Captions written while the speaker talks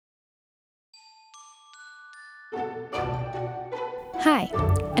Hi,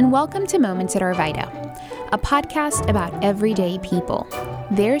 and welcome to Moments at Arvida, a podcast about everyday people,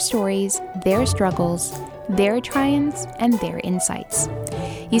 their stories, their struggles, their triumphs, and their insights.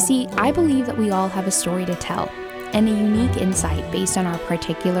 You see, I believe that we all have a story to tell and a unique insight based on our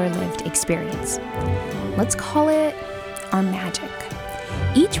particular lived experience. Let's call it our magic.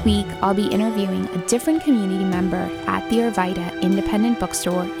 Each week, I'll be interviewing a different community member at the Arvida Independent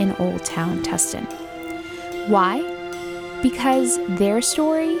Bookstore in Old Town, Tustin. Why? Because their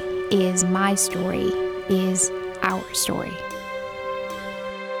story is my story, is our story.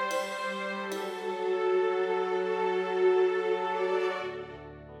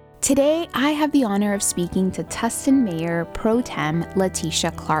 Today, I have the honor of speaking to Tustin Mayor pro-tem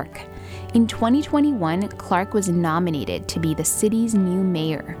Letitia Clark. In 2021, Clark was nominated to be the city's new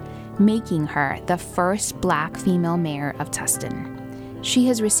mayor, making her the first Black female mayor of Tustin. She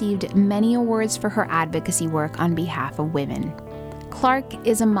has received many awards for her advocacy work on behalf of women. Clark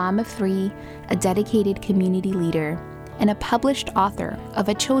is a mom of 3, a dedicated community leader, and a published author of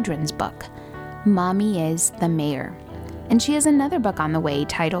a children's book, Mommy is the Mayor. And she has another book on the way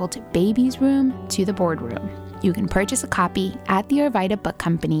titled Baby's Room to the Boardroom. You can purchase a copy at the Arvida Book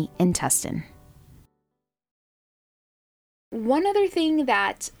Company in Tustin. One other thing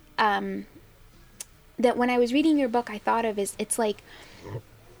that when I was reading your book I thought of is it's like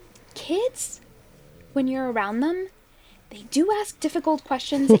kids, when you're around them, they do ask difficult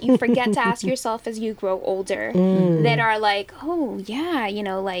questions that you forget to ask yourself as you grow older that are like, oh yeah,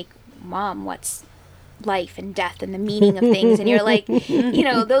 like, Mom, what's life and death and the meaning of things? And you're like,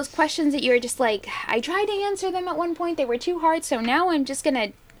 those questions that you're just like, I tried to answer them at one point, they were too hard, so now I'm just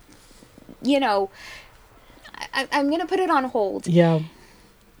gonna, I'm gonna put it on hold. Yeah.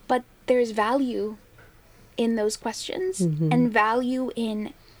 But there's value in those questions and value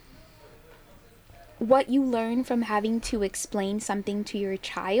in what you learn from having to explain something to your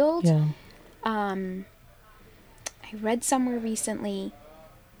child. Yeah. I read somewhere recently,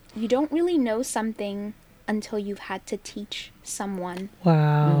 you don't really know something until you've had to teach someone,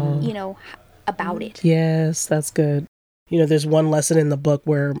 about it. Yes, that's good. There's one lesson in the book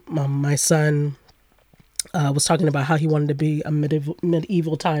where my son was talking about how he wanted to be a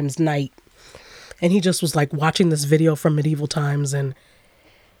medieval times knight. And he just was like watching this video from medieval times, and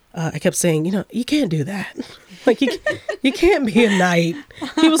I kept saying, you can't do that. Like, you can't be a knight.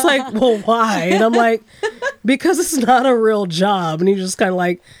 He was like, well, why? And I'm like, because it's not a real job. And he's just kind of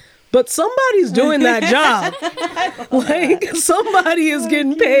like, but somebody's doing that job. Like, somebody is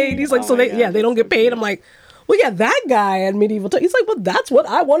getting paid. He's like, they don't get paid. I'm like, well, yeah, that guy at medieval times. He's like, well, that's what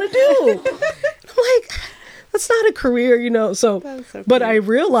I want to do. I'm like, that's not a career, so but I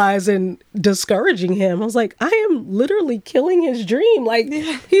realized in discouraging him, I was like, I am literally killing his dream. Like,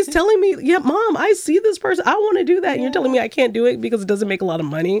 he's telling me, yeah, Mom, I see this person, I want to do that. And you're telling me I can't do it because it doesn't make a lot of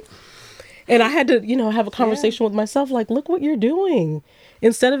money. And I had to, have a conversation with myself, like, look what you're doing.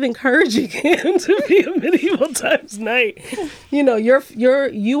 Instead of encouraging him to be a medieval times knight,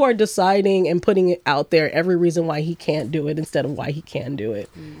 you are deciding and putting it out there every reason why he can't do it instead of why he can do it.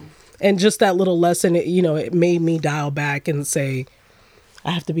 And just that little lesson, it made me dial back and say,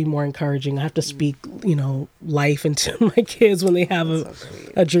 I have to be more encouraging. I have to speak, life into my kids when they have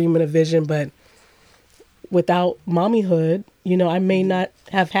a dream and a vision. But without mommyhood, I may not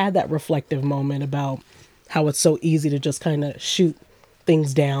have had that reflective moment about how it's so easy to just kind of shoot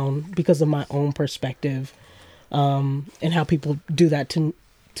things down because of my own perspective, and how people do that to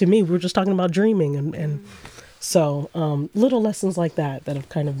me. We were just talking about dreaming and so little lessons like that have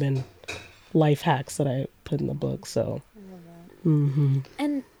kind of been life hacks that I put in the book. So,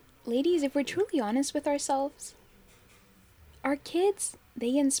 And ladies, if we're truly honest with ourselves, our kids,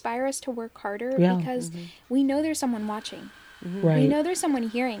 they inspire us to work harder because we know there's someone watching. Right. We know there's someone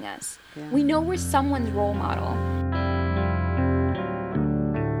hearing us. Yeah. We know we're someone's role model.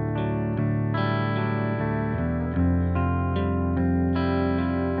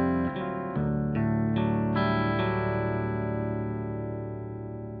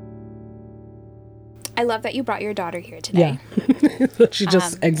 I love that you brought your daughter here today. Yeah. She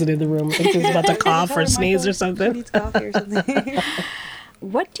just exited the room. I think she was about to cough or sneeze or something. Needs coffee or something.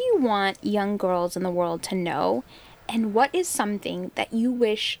 What do you want young girls in the world to know? And what is something that you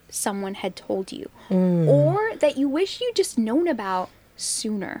wish someone had told you? Or that you wish you just known about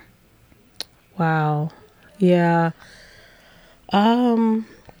sooner? Wow. Yeah. Well,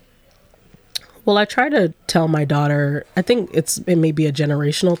 I try to tell my daughter, I think it may be a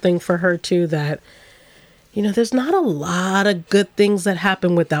generational thing for her too, that there's not a lot of good things that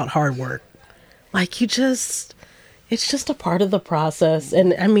happen without hard work. Like, it's just a part of the process.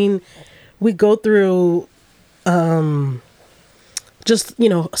 And I mean, we go through just,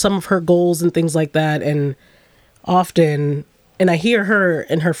 some of her goals and things like that. And often, and I hear her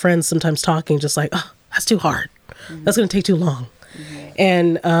and her friends sometimes talking just like, oh, that's too hard. That's going to take too long.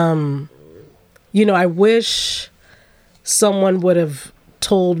 And, I wish someone would have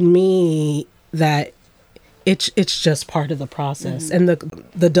told me that it's just part of the process. And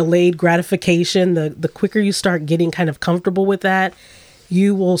the delayed gratification, the quicker you start getting kind of comfortable with that,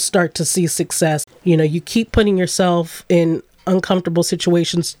 you will start to see success. You keep putting yourself in uncomfortable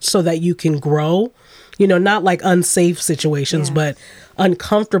situations so that you can grow, not like unsafe situations, but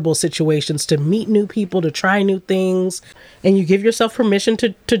uncomfortable situations to meet new people, to try new things. And you give yourself permission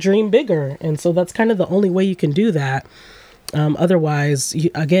to dream bigger. And so that's kind of the only way you can do that. Otherwise, you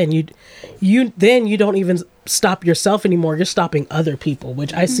don't even stop yourself anymore. You're stopping other people,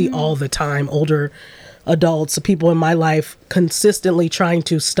 which I see all the time. Older adults, people in my life consistently trying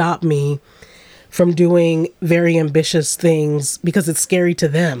to stop me from doing very ambitious things because it's scary to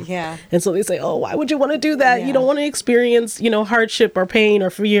them. Yeah. And so they say, oh, why would you want to do that? Yeah. You don't want to experience, hardship or pain or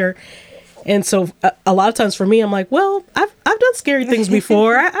fear. And so a lot of times for me, I'm like, well, I've done scary things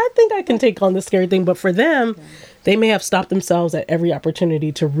before. I think I can take on this scary thing. But for them, they may have stopped themselves at every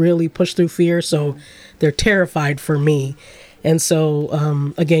opportunity to really push through fear. So they're terrified for me. And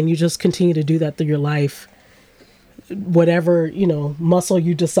so, again, you just continue to do that through your life. Whatever, muscle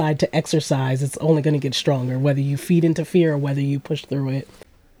you decide to exercise, it's only going to get stronger, whether you feed into fear or whether you push through it.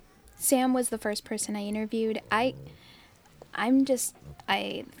 Sam was the first person I interviewed. From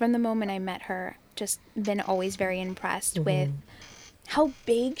the moment I met her, just been always very impressed with how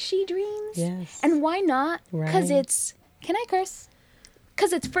big she dreams. Yes. And why not? Because can I curse?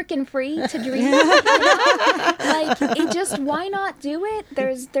 Because it's freaking free to dream. Why not do it?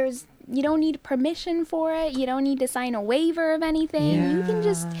 There's you don't need permission for it. You don't need to sign a waiver of anything. Yeah. You can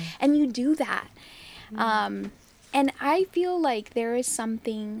and you do that. And I feel like there is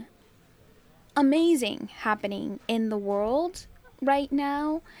something amazing happening in the world right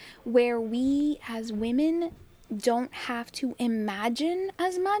now where we as women don't have to imagine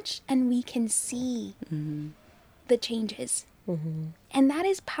as much and we can see the changes. And that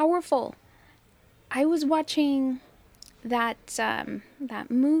is powerful. I was watching that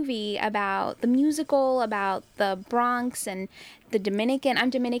movie about the musical about the Bronx and the Dominican. I'm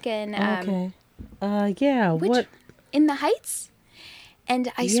Dominican. Okay. What? In the Heights?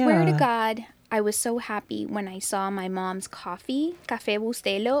 And I swear to God, I was so happy when I saw my mom's coffee, Café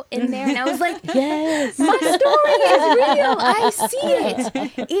Bustelo, in there. And I was like, yes, my story is real. I see it.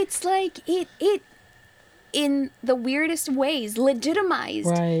 It's like it in the weirdest ways legitimized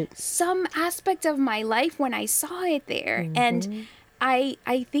some aspect of my life when I saw it there. And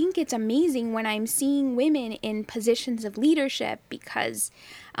I think it's amazing when I'm seeing women in positions of leadership because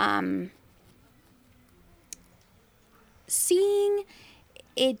seeing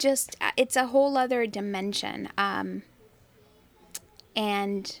it it's a whole other dimension.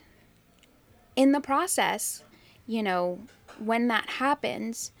 And in the process, when that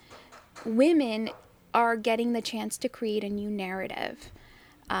happens, women are getting the chance to create a new narrative,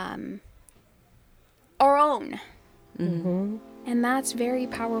 our own. And that's very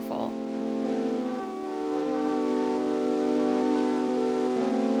powerful.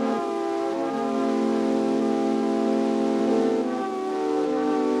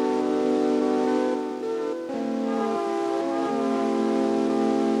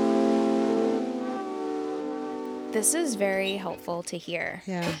 This is very helpful to hear.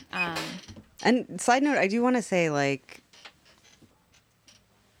 Yeah. And side note, I do want to say,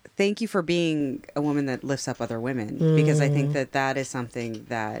 thank you for being a woman that lifts up other women, because I think that is something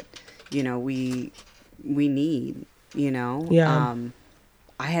that, we need, Yeah.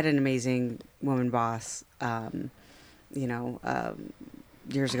 I had an amazing woman boss,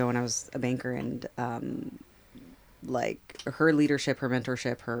 years ago when I was a banker, and, her leadership, her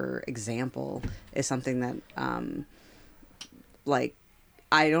mentorship, her example is something that,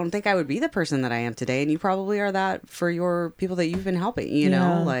 I don't think I would be the person that I am today. And you probably are that for your people that you've been helping,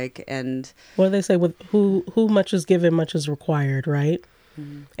 know, and what do they say? With who much is given, much is required, right?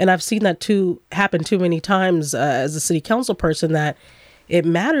 And I've seen that happen too many times as a city council person, that it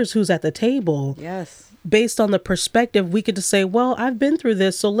matters who's at the table. Yes. Based on the perspective, we could just say, well, I've been through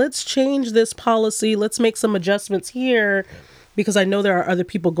this, so let's change this policy. Let's make some adjustments here because I know there are other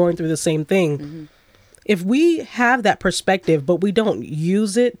people going through the same thing. If we have that perspective, but we don't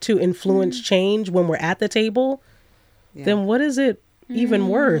use it to influence change when we're at the table, then what is it even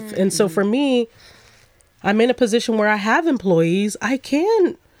worth? And so for me, I'm in a position where I have employees. I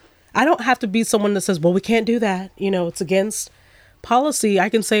don't have to be someone that says, well, we can't do that. It's against policy, I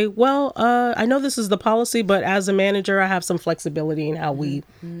can say, well, I know this is the policy, but as a manager, I have some flexibility in how we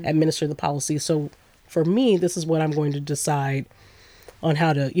administer the policy. So for me, this is what I'm going to decide on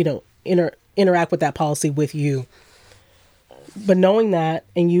how to, interact with that policy with you. But knowing that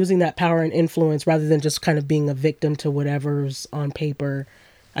and using that power and influence rather than just kind of being a victim to whatever's on paper,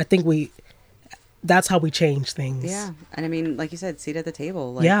 I think that's how we change things. Yeah. And I mean, like you said, seat at the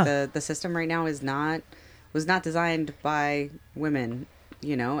table. Like the system right now was not designed by women,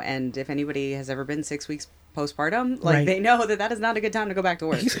 and if anybody has ever been 6 weeks postpartum, they know that is not a good time to go back to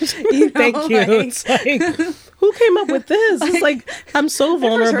work. Thank you. It's like, who came up with this? It's like, I'm so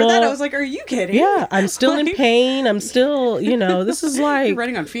vulnerable. I first heard that, I was like, are you kidding? Yeah, I'm still in pain. I'm still, this is like... You're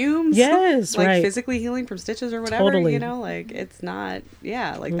running on fumes. Yes, right. Physically healing from stitches or whatever, Totally. It's not,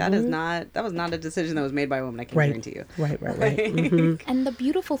 that was not a decision that was made by a woman, I can guarantee you. Right. Mm-hmm. And the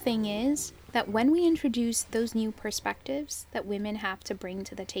beautiful thing is that when we introduce those new perspectives that women have to bring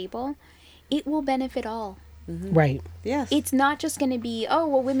to the table, it will benefit all. Mm-hmm. Right. Yes. It's not just going to be,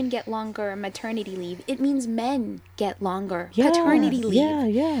 women get longer maternity leave. It means men get longer paternity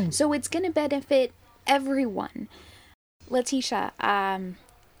leave. Yeah. So it's going to benefit everyone. Letitia,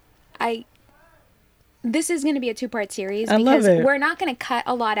 this is going to be a 2-part series because we're not going to cut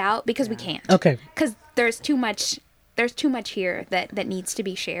a lot out because we can't. Okay. Because there's too much here that needs to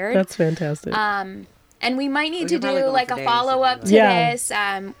be shared. That's fantastic. And we might need to do like a follow-up to this.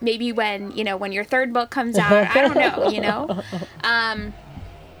 Maybe when your third book comes out. I don't know,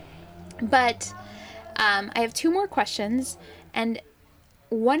 But I have 2 more questions. And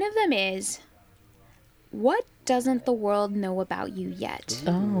one of them is, what doesn't the world know about you yet?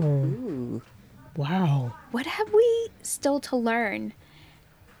 Oh. Ooh. Wow. What have we still to learn?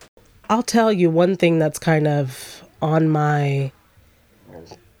 I'll tell you one thing that's kind of on my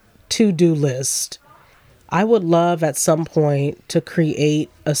to-do list. I would love at some point to create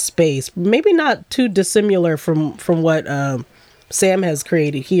a space, maybe not too dissimilar from what Sam has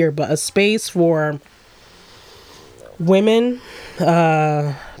created here, but a space for women,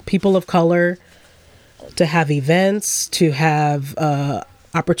 people of color, to have events, to have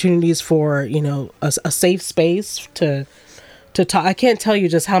opportunities for, a safe space to talk. I can't tell you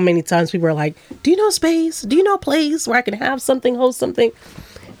just how many times people are like, do you know a space? Do you know a place where I can have something, host something?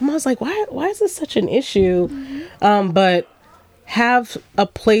 And I was like, why is this such an issue? Mm-hmm. But have a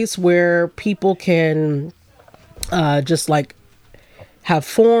place where people can just like have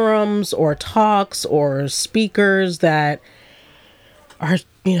forums or talks or speakers that are,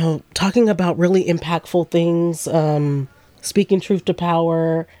 talking about really impactful things, speaking truth to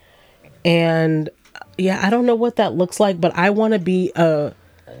power. And I don't know what that looks like, but I want to be a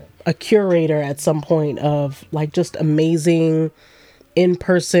curator at some point of like just amazing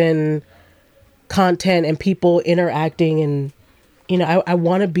in-person content and people interacting. And, I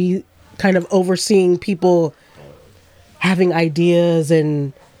want to be kind of overseeing people having ideas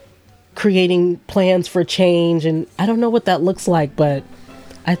and creating plans for change. And I don't know what that looks like, but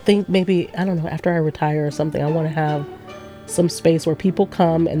I think maybe, I don't know, after I retire or something, I want to have some space where people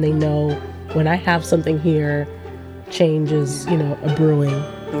come and they know when I have something here, change is, a brewing.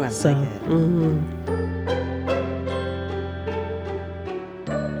 Oh, I like it. Mm-hmm.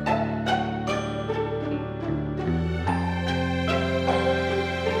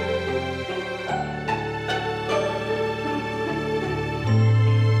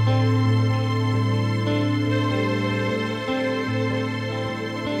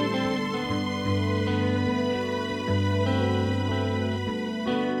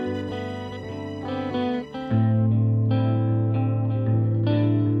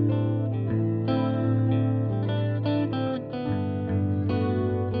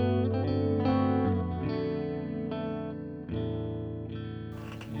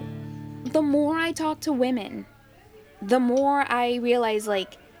 The more I talk to women, the more I realize,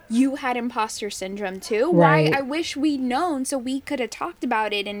 like, you had imposter syndrome too. Right. Why? I wish we'd known so we could have talked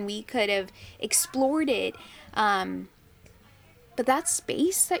about it and we could have explored it. But that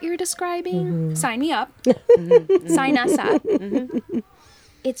space that you're describing, sign me up. Sign us up. Mm-hmm.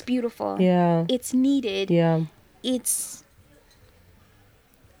 It's beautiful. Yeah. It's needed. Yeah. It's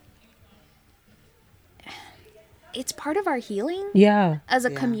part of our healing. Yeah. As a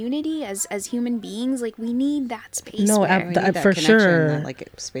community, as human beings, like, we need that space. No, for sure. That, like,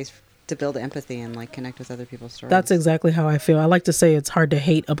 space to build empathy and like connect with other people's stories. That's exactly how I feel. I like to say it's hard to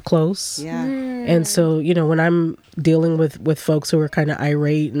hate up close. Yeah. And so, when I'm dealing with folks who are kind of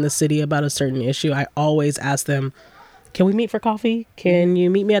irate in the city about a certain issue, I always ask them, can we meet for coffee? Can you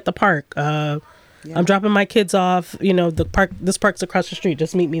meet me at the park? I'm dropping my kids off, the park, this park's across the street.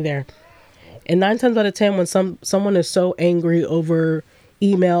 Just meet me there. And 9 times out of 10, when someone is so angry over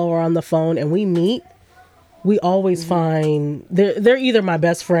email or on the phone and we meet, we always find they're either my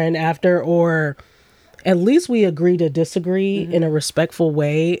best friend after, or at least we agree to disagree in a respectful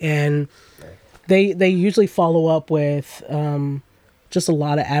way. And they usually follow up with just a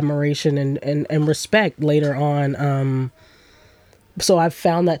lot of admiration and respect later on. So I've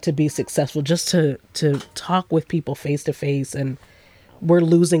found that to be successful, just to talk with people face to face, and we're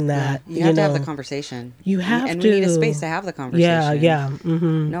losing that. You have to have the conversation. You have and to. we need a space to have the conversation. Yeah.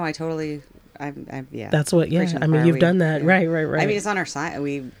 Mm-hmm. No, I totally. Yeah. That's what. Yeah. I mean, you've done that. Right. I mean, it's on our side.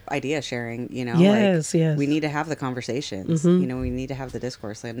 We idea sharing. Yes. Yes. We need to have the conversations. We need to have the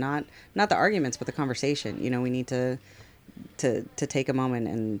discourse, like not the arguments, but the conversation. We need to take a moment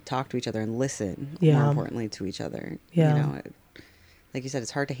and talk to each other and listen. More importantly, to each other. Yeah. Like you said,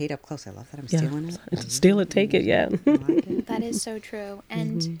 it's hard to hate up close. I love that. I'm stealing it. Steal it, take it, yeah. That is so true.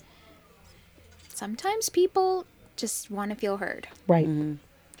 And sometimes people just want to feel heard. Right.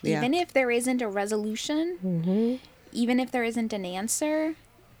 Yeah. Even if there isn't a resolution, even if there isn't an answer,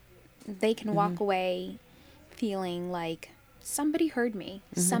 they can walk away feeling like somebody heard me.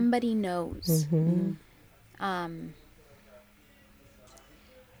 Somebody knows.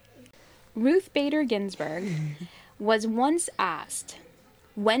 Ruth Bader Ginsburg was once asked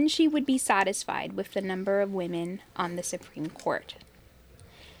when she would be satisfied with the number of women on the Supreme Court.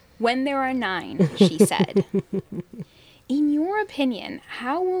 When there are 9, she said. In your opinion,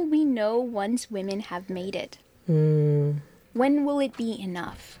 how will we know once women have made it? When will it be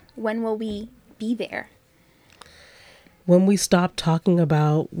enough? When will we be there? When we stop talking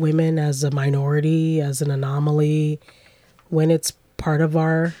about women as a minority, as an anomaly, when it's part of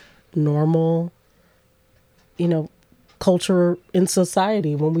our normal culture in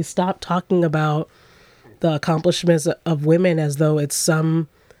society, when we stop talking about the accomplishments of women as though it's some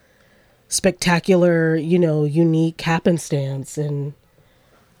spectacular, unique happenstance. And,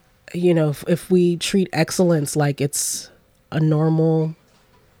 if we treat excellence like it's a normal,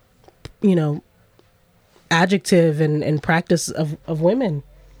 adjective and practice of women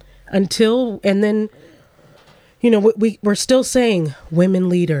and then, we're still saying women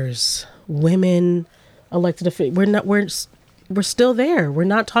leaders, women elected officials. We're still there. We're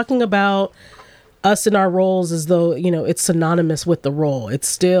not talking about us in our roles as though, it's synonymous with the role. It's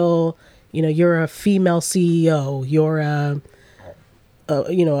still, you're a female CEO, you're a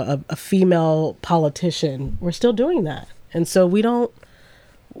female politician. We're still doing that. And so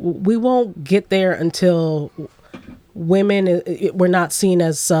we won't get there until women, we're not seen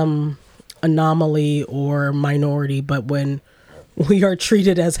as some anomaly or minority, but when we are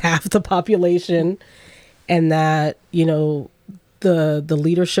treated as half the population, and that, the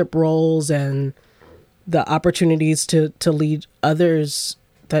leadership roles and the opportunities to lead others,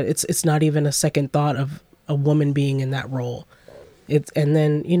 that it's not even a second thought of a woman being in that role.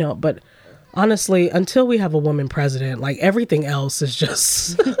 But honestly, until we have a woman president, like everything else is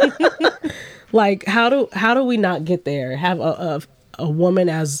just like, how do we not get there? Have a woman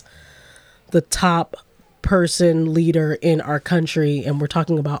as the top person leader in our country, and we're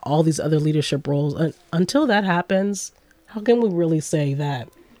talking about all these other leadership roles. Until that happens, how can we really say that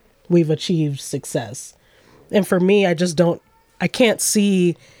we've achieved success? And for me, I can't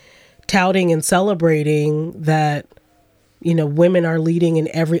see touting and celebrating that, women are leading in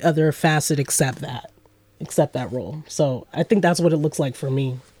every other facet except that role. So I think that's what it looks like for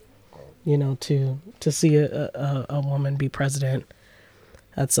me, to see a woman be president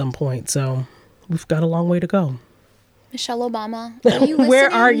at some point. So we've got a long way to go. Michelle Obama, are you listening?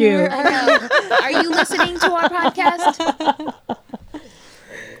 Where are you? Are you listening to our podcast?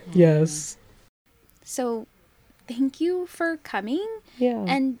 Yes. So thank you for coming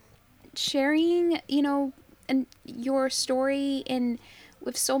and sharing, and your story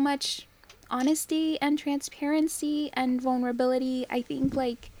with so much honesty and transparency and vulnerability. I think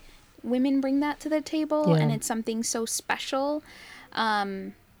women bring that to the table, and it's something so special.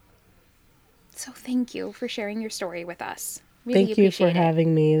 So thank you for sharing your story with us. Really thank you for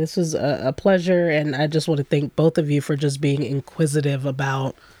having me. This was a pleasure, and I just want to thank both of you for just being inquisitive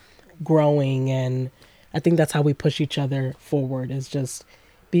about growing, and I think that's how we push each other forward, is just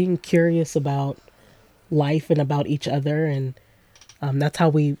being curious about life and about each other, and that's how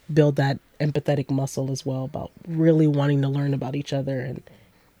we build that empathetic muscle as well, about really wanting to learn about each other and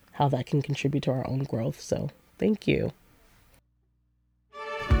how that can contribute to our own growth. So thank you.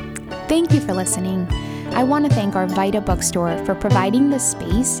 Thank you for listening. I want to thank Arvida Bookstore for providing the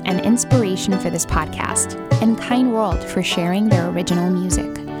space and inspiration for this podcast, and Kind World for sharing their original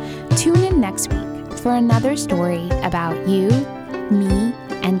music. Tune in next week for another story about you, me,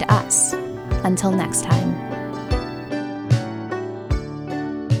 and us. Until next time.